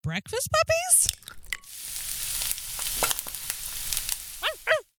Breakfast puppies?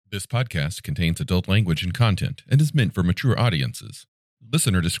 This podcast contains adult language and content and is meant for mature audiences.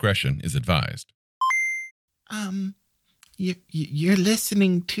 Listener discretion is advised. You're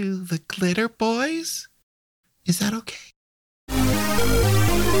listening to the Glitter Boys? Is that okay?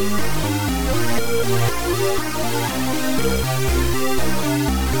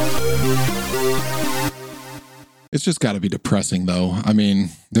 It's just got to be depressing, though. I mean,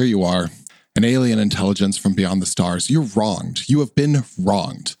 there you are, an alien intelligence from beyond the stars. You're wronged. You have been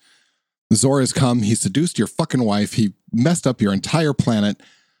wronged. Zor has come. He seduced your fucking wife. He messed up your entire planet.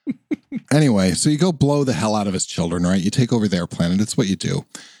 Anyway, so you go blow the hell out of his children, right? You take over their planet. It's what you do.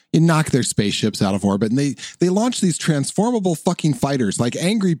 You knock their spaceships out of orbit, and they launch these transformable fucking fighters like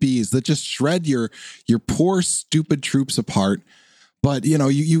angry bees that just shred your poor, stupid troops apart. But, you know,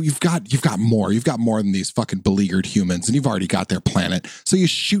 you've got more. You've got more than these fucking beleaguered humans, and you've already got their planet. So you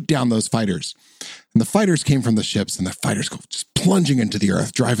shoot down those fighters. And the fighters came from the ships, and the fighters go just plunging into the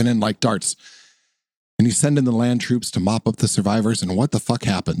earth, driving in like darts. And you send in the land troops to mop up the survivors, and what the fuck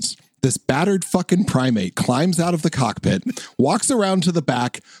happens? This battered fucking primate climbs out of the cockpit, walks around to the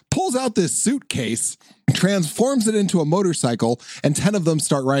back, pulls out this suitcase, transforms it into a motorcycle, and 10 of them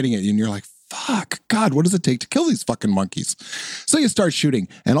start riding it. And you're like, fuck, God, what does it take to kill these fucking monkeys? So you start shooting,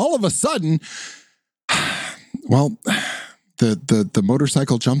 and all of a sudden, well, the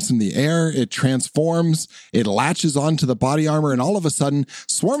motorcycle jumps in the air, it transforms, it latches onto the body armor, and all of a sudden,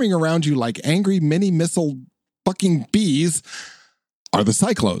 swarming around you like angry mini missile fucking bees are the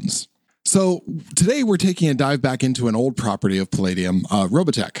Cyclones. So today we're taking a dive back into an old property of Palladium,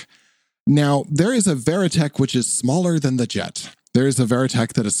 Robotech. Now, there is a Veritech which is smaller than the jet. There is a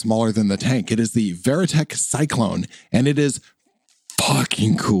Veritech that is smaller than the tank. It is the Veritech Cyclone, and it is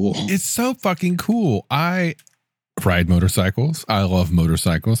fucking cool. It's so fucking cool. I ride motorcycles. I love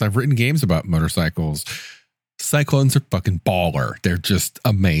motorcycles. I've written games about motorcycles. Cyclones are fucking baller. They're just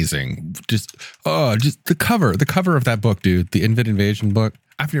amazing. Just the cover of that book, dude, the Invid Invasion book.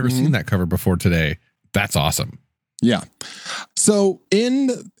 I've never seen that cover before today. That's awesome. Yeah. So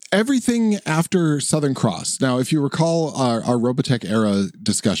in everything after Southern Cross, now, if you recall our Robotech era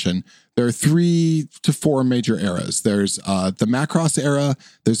discussion, there are 3 to 4 major eras. There's the Macross era,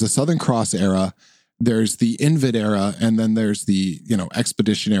 there's the Southern Cross era, there's the Invid era, and then there's the,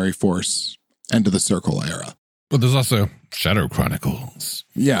 Expeditionary Force End of the Circle era. Well, there's also Shadow Chronicles.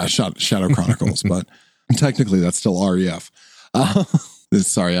 Yeah, Shadow Chronicles, but technically that's still REF.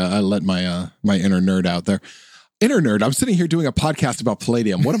 Sorry, I let my inner nerd out there. Inner nerd. I'm sitting here doing a podcast about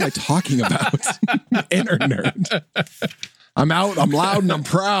Palladium. What am I talking about? Inner nerd. I'm out. I'm loud and I'm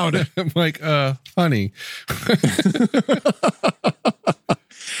proud. I'm like, honey.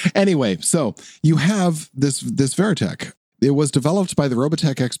 Anyway, so you have this Veritech. It was developed by the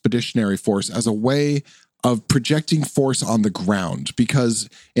Robotech Expeditionary Force as a way of projecting force on the ground, because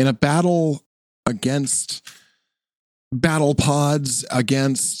in a battle against battle pods,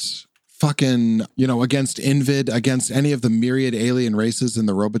 against fucking, against Invid, against any of the myriad alien races in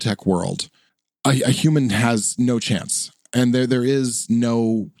the Robotech world, a human has no chance. And there is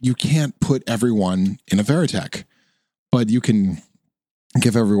no, you can't put everyone in a Veritech, but you can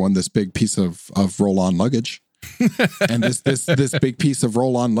give everyone this big piece of roll-on luggage. And this big piece of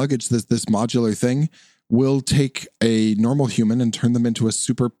roll-on luggage, this modular thing, will take a normal human and turn them into a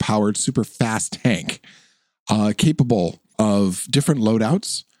super powered, super fast tank, capable of different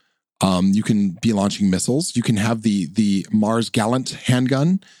loadouts. You can be launching missiles. You can have the Mars Gallant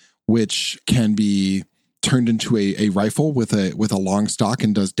handgun, which can be turned into a rifle with a long stock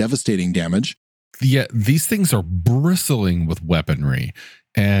and does devastating damage. Yeah, these things are bristling with weaponry.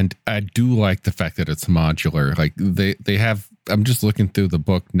 And I do like the fact that it's modular. Like they have, I'm just looking through the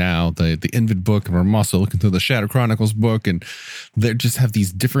book now, the Invid book, and I'm also looking through the Shadow Chronicles book, and they just have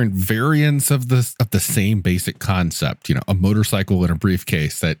these different variants of the same basic concept. A motorcycle in a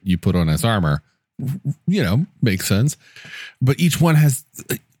briefcase that you put on as armor, makes sense. But each one has,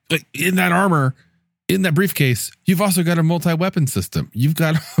 in that armor, in that briefcase, you've also got a multi-weapon system. You've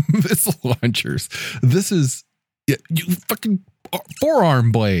got missile launchers. This is, you fucking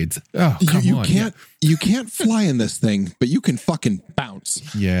forearm blades. Oh, come on. You can't fly in this thing, but you can fucking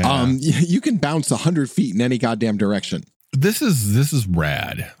bounce. Yeah. You can bounce 100 feet in any goddamn direction. This is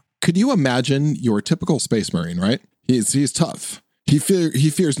rad. Could you imagine your typical space marine, right? He's tough. He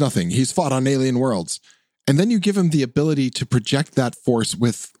fears nothing. He's fought on alien worlds. And then you give him the ability to project that force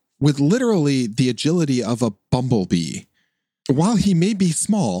with literally the agility of a bumblebee. While he may be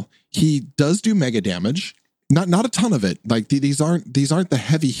small, he does do mega damage. Not a ton of it. Like these aren't the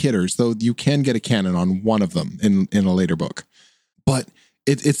heavy hitters, though you can get a cannon on one of them in a later book. But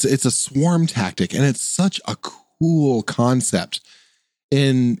it's a swarm tactic, and it's such a cool concept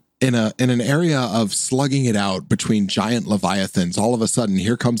in an area of slugging it out between giant leviathans. All of a sudden,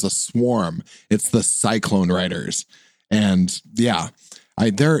 here comes a swarm. It's the Cyclone Riders, and yeah,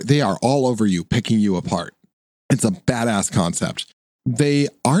 they are all over you, picking you apart. It's a badass concept. They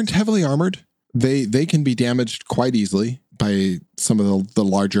aren't heavily armored. They can be damaged quite easily by some of the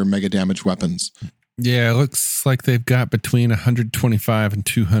larger mega damage weapons. Yeah, it looks like they've got between 125 and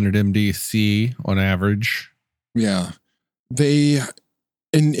 200 MDC on average. Yeah, they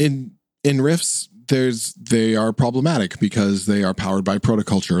in Rifts, they are problematic because they are powered by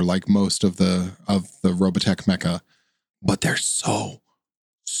protoculture, like most of the Robotech mecha, but they're so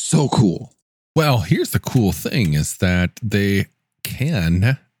cool. Well, here's the cool thing is that they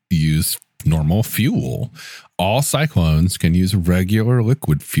can use normal fuel. All Cyclones can use regular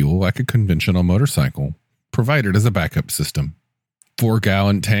liquid fuel like a conventional motorcycle, provided as a backup system.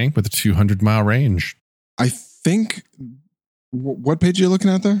 4-gallon tank with a 200-mile range. I think, what page are you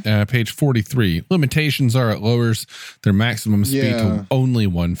looking at there? Page 43. Limitations are it lowers their maximum speed to only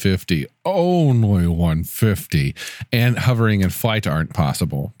 150. Only 150. And hovering and flight aren't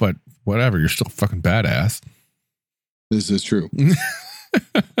possible. But whatever, you're still fucking badass. This is true.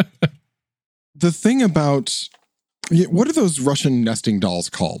 The thing about, what are those Russian nesting dolls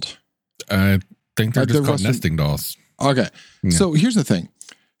called? I think they're just called nesting dolls. Okay. Yeah. So here's the thing.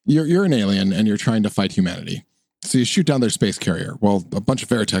 You're an alien and you're trying to fight humanity. So you shoot down their space carrier. Well, a bunch of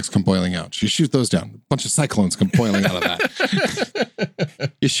Veritechs come boiling out. You shoot those down. A bunch of Cyclones come boiling out of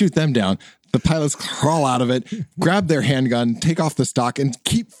that. You shoot them down. The pilots crawl out of it, grab their handgun, take off the stock, and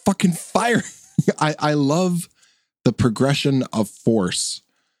keep fucking firing. I love the progression of force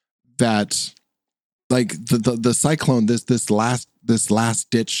that, like the Cyclone, this last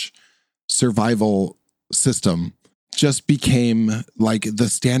ditch survival system just became like the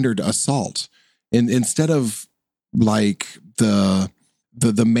standard assault. And instead of like the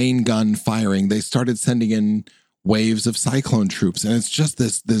main gun firing, they started sending in waves of Cyclone troops, and it's just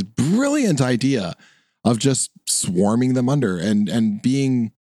this brilliant idea of just swarming them under and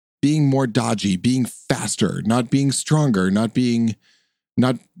being more dodgy, being faster, not being stronger, not being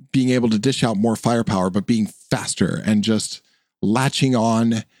able to dish out more firepower, but being faster and just latching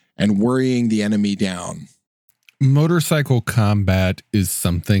on and worrying the enemy down. Motorcycle combat is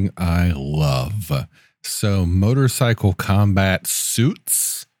something I love. So motorcycle combat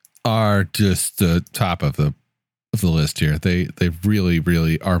suits are just the top of the list here. They really,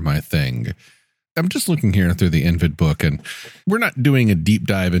 really are my thing. I'm just looking here through the Invid book, and we're not doing a deep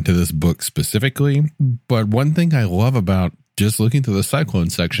dive into this book specifically, but one thing I love about just looking through the Cyclone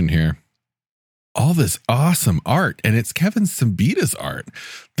section here, all this awesome art, and it's Kevin Sabita's art.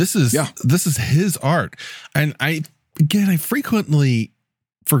 This is his art. And I frequently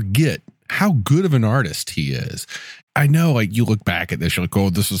forget how good of an artist he is. I know, like, you look back at this, you're like, oh,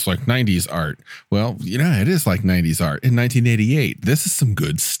 this is like 90s art. Well, it is like 90s art in 1988. This is some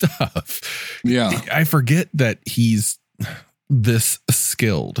good stuff. Yeah. I forget that he's this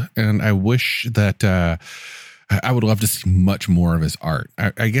skilled, and I wish that I would love to see much more of his art.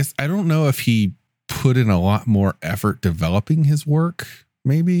 I guess I don't know if he put in a lot more effort developing his work,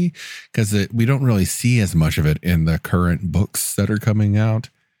 maybe, because we don't really see as much of it in the current books that are coming out.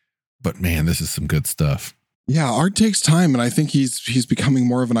 But man, this is some good stuff. Yeah, art takes time, and I think he's becoming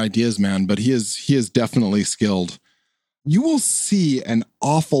more of an ideas man, but he is definitely skilled. You will see an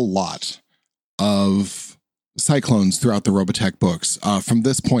awful lot of Cyclones throughout the Robotech books from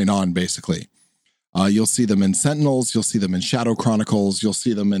this point on, basically. You'll see them in Sentinels, you'll see them in Shadow Chronicles, you'll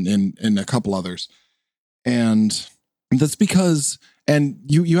see them in a couple others. And that's because, and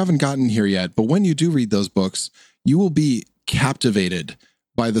you haven't gotten here yet, but when you do read those books, you will be captivated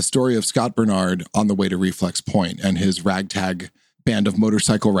by the story of Scott Bernard on the way to Reflex Point and his ragtag band of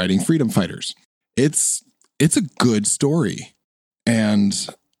motorcycle riding freedom fighters. It's a good story. And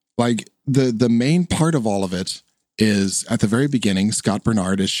like the main part of all of it is at the very beginning, Scott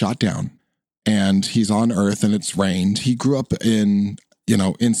Bernard is shot down and he's on Earth and it's rained. He grew up in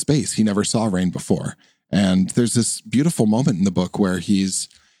space. He never saw rain before. And there's this beautiful moment in the book where he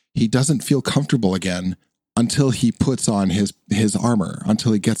doesn't feel comfortable again until he puts on his armor,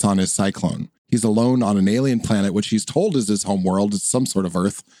 until he gets on his Cyclone. He's alone on an alien planet, which he's told is his home world. It's some sort of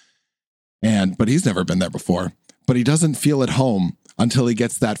Earth. But he's never been there before. But he doesn't feel at home until he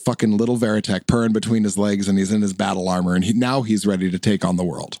gets that fucking little Veritech purring between his legs and he's in his battle armor. And now he's ready to take on the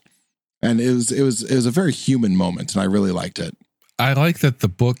world. And it was a very human moment. And I really liked it. I like that the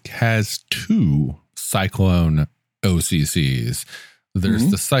book has 2 Cyclone OCCs.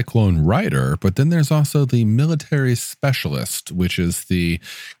 There's the Cyclone Rider, but then there's also the military specialist, which is the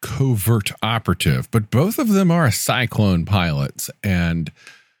covert operative. But both of them are Cyclone pilots, and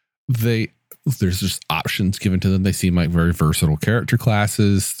there's just options given to them. They seem like very versatile character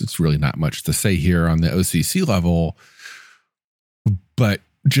classes. It's really not much to say here on the OCC level, but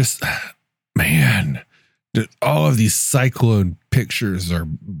just, man, all of these Cyclone pictures are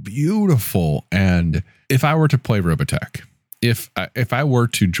beautiful. And if I were to play Robotech, if I were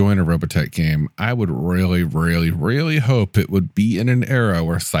to join a Robotech game, I would really, really, really hope it would be in an era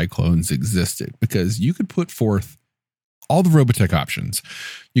where Cyclones existed, because you could put forth all the Robotech options.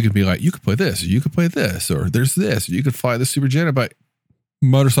 You could be like, you could play this, or you could play this, or there's this, or you could fly the Super Genobite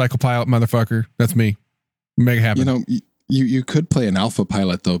motorcycle pilot, motherfucker. That's me. Make it happen. You know, you could play an alpha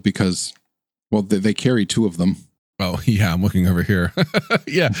pilot though, because, well, they carry two of them. Oh yeah, I'm looking over here.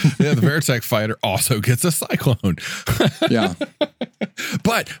 yeah, the Veritech fighter also gets a Cyclone. Yeah,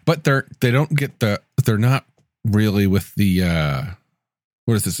 but they're not really with the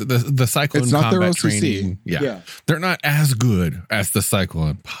what is this? The Cyclone it's not combat their OCC. training. Yeah, they're not as good as the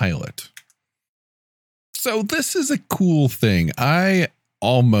Cyclone pilot. So this is a cool thing. I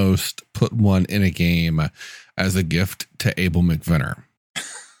almost put one in a game as a gift to Abel McVinner.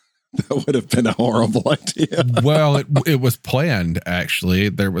 That would have been a horrible idea. Well, it was planned, actually.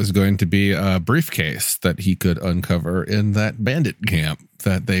 There was going to be a briefcase that he could uncover in that bandit camp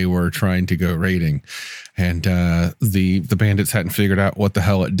that they were trying to go raiding. And the bandits hadn't figured out what the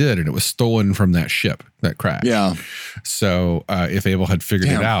hell it did, and it was stolen from that ship that crashed. Yeah. So if Abel had figured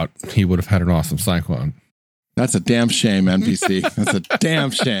it out, he would have had an awesome Cyclone. That's a damn shame, NPC. That's a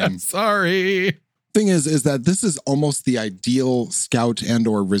damn shame. Sorry. Thing is that this is almost the ideal scout and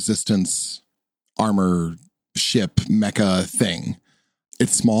or resistance armor ship mecha thing.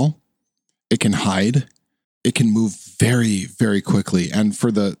 It's small, it can hide, it can move very, very quickly, and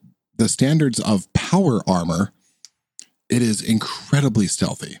for the standards of power armor, it is incredibly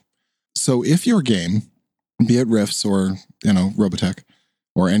stealthy. So if your game, be it Rifts or Robotech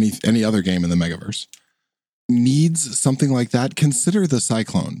or any other game in the Megaverse, needs something like that, consider the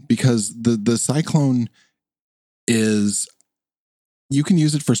Cyclone, because the Cyclone is, you can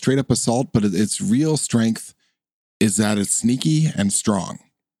use it for straight up assault, but its real strength is that it's sneaky and strong.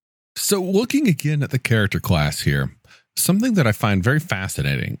 So looking again at the character class here, something that I find very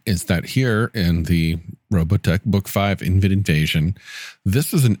fascinating is that here in the Robotech Book 5 Invasion,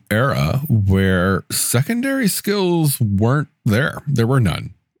 this is an era where secondary skills weren't there. There were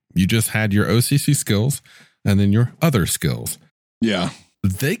none. You just had your OCC skills and then your other skills. Yeah.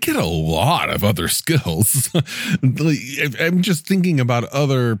 They get a lot of other skills. I'm just thinking about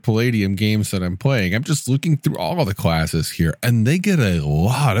other Palladium games that I'm playing. I'm just looking through all the classes here, and they get a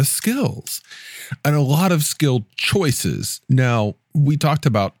lot of skills and a lot of skill choices. Now, we talked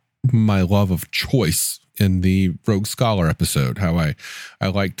about my love of choice in the Rogue Scholar episode, how I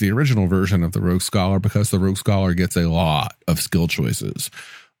liked the original version of the Rogue Scholar because the Rogue Scholar gets a lot of skill choices.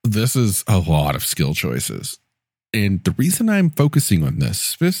 This is a lot of skill choices. And the reason I'm focusing on this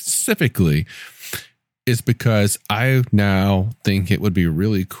specifically is because I now think it would be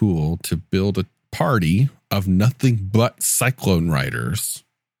really cool to build a party of nothing but Cyclone riders,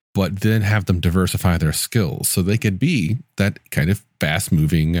 but then have them diversify their skills so they could be that kind of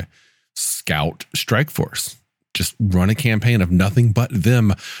fast-moving scout strike force. Just run a campaign of nothing but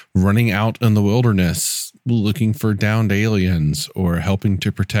them running out in the wilderness, looking for downed aliens or helping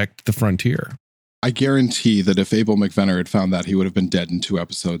to protect the frontier. I guarantee that if Abel McVinner had found that, he would have been dead in 2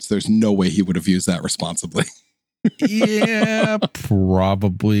 episodes. There's no way he would have used that responsibly. Yeah,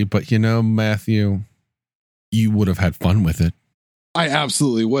 probably. But Matthew, you would have had fun with it. I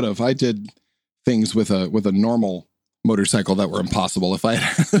absolutely would have. I did things with a normal motorcycle that were impossible if I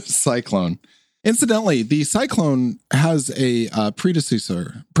had a Cyclone. Incidentally, the Cyclone has a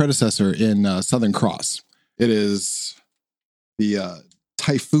predecessor in Southern Cross. It is the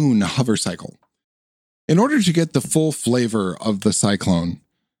Typhoon hovercycle. In order to get the full flavor of the Cyclone,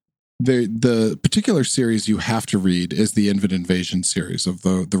 the particular series you have to read is the Invasion series of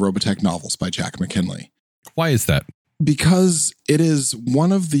the Robotech novels by Jack McKinley. Why is that? Because it is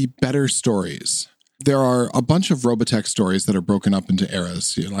one of the better stories. There are a bunch of Robotech stories that are broken up into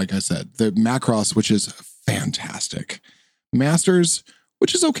eras. Like I said, the Macross, which is fantastic. Masters,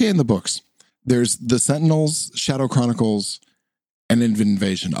 which is okay in the books. There's the Sentinels, Shadow Chronicles, and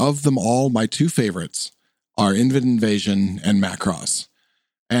Invasion. Of them all, my 2 favorites are Invasion and Macross.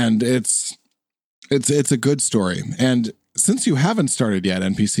 And it's a good story. And since you haven't started yet,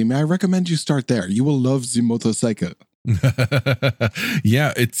 NPC, may I recommend you start there. You will love the motorcycle.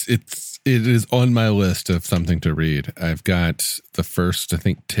 Yeah, it's it is on my list of something to read. I've got the first, I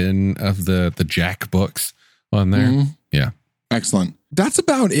think, 10 of the Jack books on there. Mhm. Yeah. Excellent. That's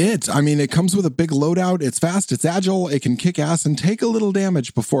about it. I mean, it comes with a big loadout. It's fast, it's agile, it can kick ass and take a little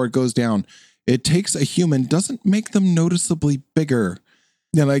damage before it goes down. It takes a human, doesn't make them noticeably bigger.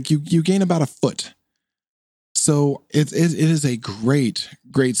 You know, like you gain about a foot. So it is a great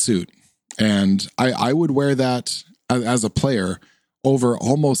suit. And I would wear that as a player over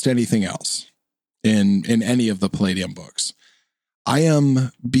almost anything else in any of the Palladium books. I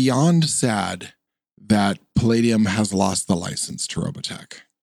am beyond sad that Palladium has lost the license to Robotech.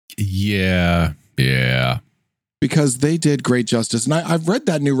 Yeah. Because they did great justice. And I've read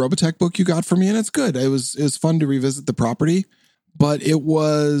that new Robotech book you got for me, and it's good. It was fun to revisit the property, but it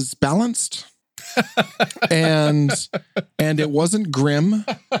was balanced. and it wasn't grim,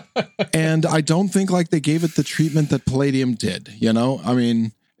 and I don't think like they gave it the treatment that Palladium did. You know, I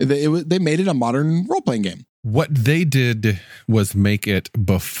mean, they made it a modern role-playing game. What they did was make it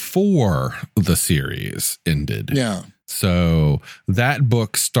before the series ended. Yeah. So that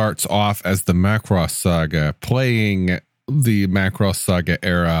book starts off as the Macross Saga, playing the Macross Saga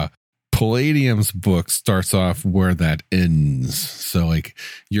era. Palladium's book starts off where that ends. So like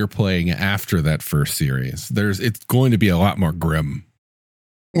you're playing after that first series. It's going to be a lot more grim.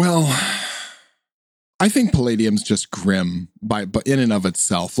 Well, I think Palladium's just grim but in and of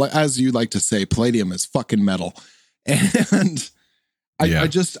itself. Like, as you like to say, Palladium is fucking metal. And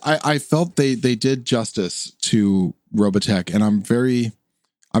I felt they did justice to Robotech, and I'm very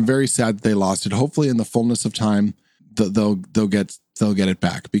sad that they lost it. Hopefully in the fullness of time they'll get it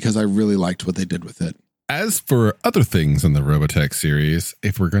back, because I really liked what they did with it. As for other things in the Robotech series,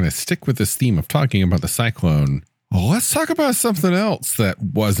 if we're going to stick with this theme of talking about the Cyclone, let's talk about something else that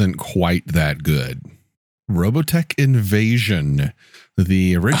wasn't quite that good. Robotech Invasion,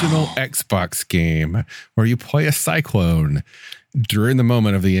 the original Xbox game where you play a Cyclone during the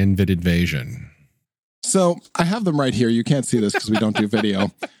moment of the invasion. So I have them right here. You can't see this because we don't do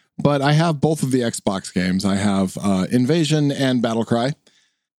video, but I have both of the Xbox games. I have Invasion and Battlecry.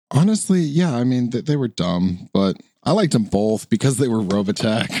 Honestly, yeah, I mean, they were dumb, but I liked them both because they were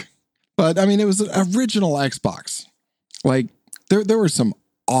Robotech. But I mean, it was an original Xbox. Like, there were some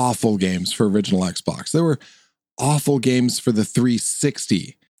awful games for original Xbox. There were awful games for the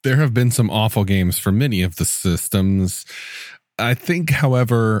 360. There have been some awful games for many of the systems. I think,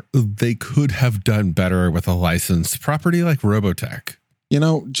 however, they could have done better with a licensed property like Robotech. You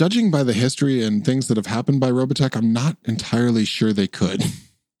know, judging by the history and things that have happened by Robotech, I'm not entirely sure they could.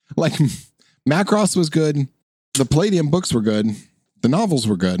 Like, Macross was good. The Palladium books were good. The novels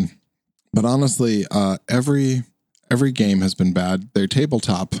were good. But honestly, every game has been bad. Their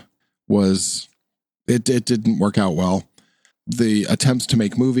tabletop was, it didn't work out well. The attempts to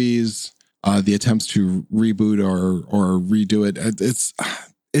make movies, the attempts to reboot or redo it,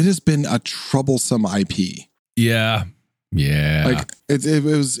 it has been a troublesome IP. Yeah. Like it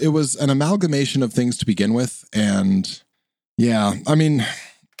was an amalgamation of things to begin with, and yeah, I mean,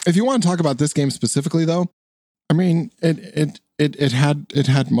 if you want to talk about this game specifically, though, I mean, it had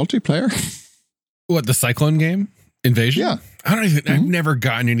multiplayer. What, the Cyclone game? Invasion? Yeah. I've never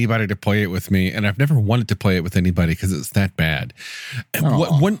gotten anybody to play it with me, and I've never wanted to play it with anybody because it's that bad.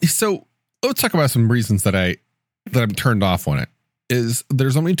 So let's talk about some reasons that I'm turned off on it. Is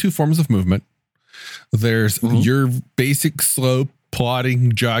there's only two forms of movement. There's your basic slow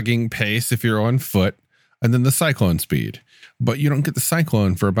plodding, jogging pace if you're on foot, and then the Cyclone speed. But you don't get the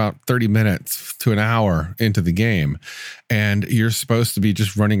Cyclone for about 30 minutes to an hour into the game. And you're supposed to be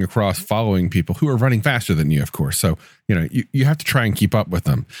just running across, following people who are running faster than you, of course. So, you know, you have to try and keep up with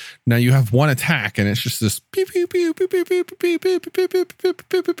them. Now you have one attack and it's just this pew, pew, pew, pew, pew, pew, pew, pew, pew, pew, pew,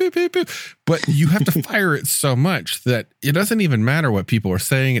 pew, pew, pew, pew. But you have to fire it so much that it doesn't even matter what people are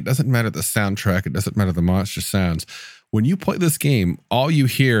saying. It doesn't matter the soundtrack. It doesn't matter the monster sounds. When you play this game, all you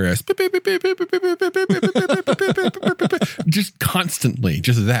hear is just constantly,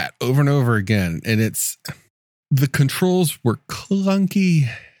 just that over and over again. And the controls were clunky.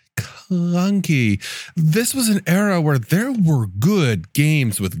 This was an era where there were good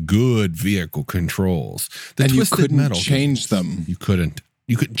games with good vehicle controls. And you couldn't change them. You couldn't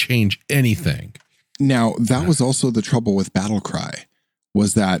change anything. Now, that was also the trouble with Battlecry,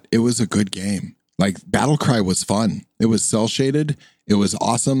 was that it was a good game. Like, Battlecry was fun. It was cel shaded. It was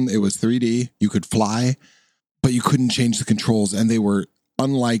awesome. It was 3D. You could fly, but you couldn't change the controls. And they were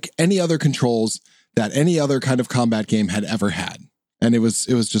unlike any other controls that any other kind of combat game had ever had. And it was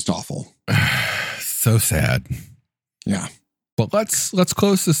just awful. So sad. Yeah. But let's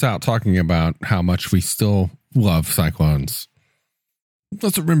close this out talking about how much we still love Cyclones.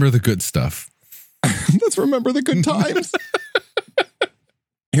 Let's remember the good stuff. Let's remember the good times.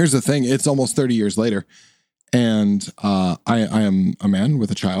 Here's the thing. It's almost 30 years later. And I am a man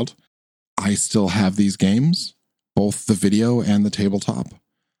with a child. I still have these games, both the video and the tabletop.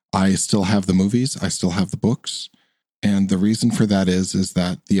 I still have the movies. I still have the books. And the reason for that is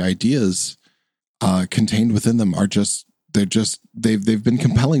that the ideas contained within them are they've been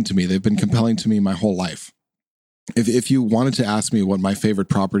compelling to me. They've been compelling to me my whole life. If you wanted to ask me what my favorite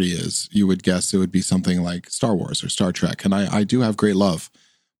property is, you would guess it would be something like Star Wars or Star Trek. And I do have great love,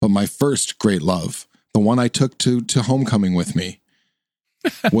 but my first great love, the one I took to homecoming with me,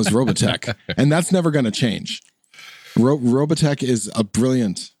 was Robotech. And that's never going to change. Robotech is a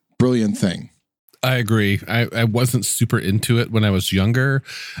brilliant, brilliant thing. I agree. I wasn't super into it when I was younger.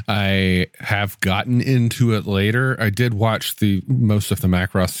 I have gotten into it later. I did watch most of the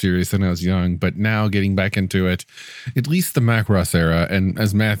Macross series when I was young, but now getting back into it, at least the Macross era, and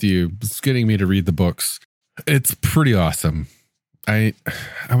as Matthew was getting me to read the books, it's pretty awesome. I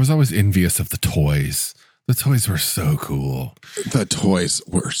was always envious of the toys. The toys were so cool. The toys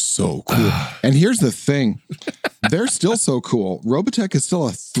were so cool. And here's the thing. They're still so cool. Robotech is still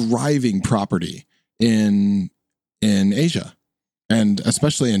a thriving property in Asia, and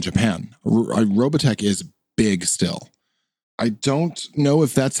especially in Japan. Robotech is big still. I don't know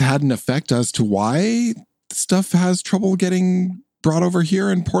if that's had an effect as to why stuff has trouble getting brought over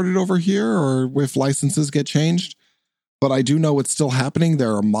here and ported over here, or if licenses get changed. But I do know it's still happening.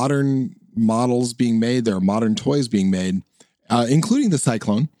 There are modern models being made. There are modern toys being made, including the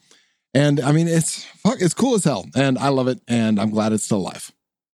Cyclone. And I mean, it's cool as hell. And I love it. And I'm glad it's still alive.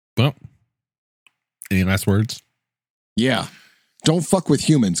 Well, any last words? Yeah. Don't fuck with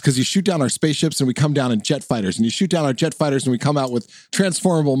humans, because you shoot down our spaceships and we come down in jet fighters, and you shoot down our jet fighters and we come out with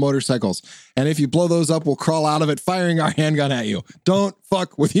transformable motorcycles. And if you blow those up, we'll crawl out of it firing our handgun at you. Don't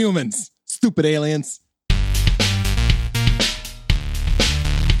fuck with humans, stupid aliens.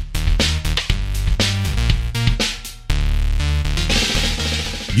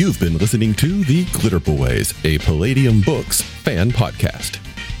 You've been listening to The Glitter Boys, a Palladium Books fan podcast.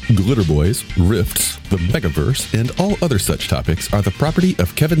 Glitter Boys, Rifts, the Megaverse, and all other such topics are the property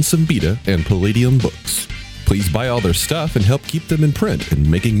of Kevin Simbita and Palladium Books. Please buy all their stuff and help keep them in print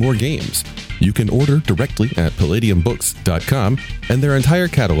and making more games. You can order directly at palladiumbooks.com, and their entire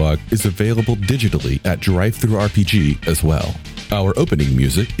catalog is available digitally at DriveThruRPG as well. Our opening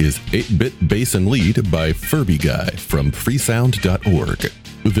music is 8-Bit Bass and Lead by Furby Guy from freesound.org.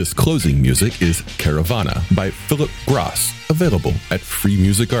 This closing music is Caravana by Philip Gross, available at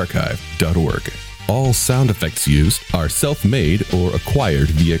freemusicarchive.org. All sound effects used are self-made or acquired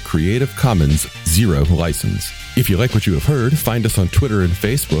via Creative Commons 0 license. If you like what you have heard, find us on Twitter and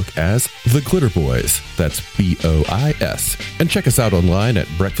Facebook as The Glitter Boys. That's BOIS. And check us out online at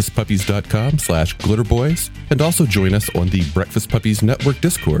breakfastpuppies.com/glitterboys. And also join us on the Breakfast Puppies Network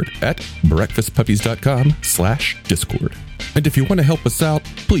Discord at breakfastpuppies.com/discord. And if you want to help us out,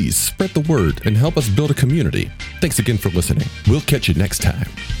 please spread the word and help us build a community. Thanks again for listening. We'll catch you next time.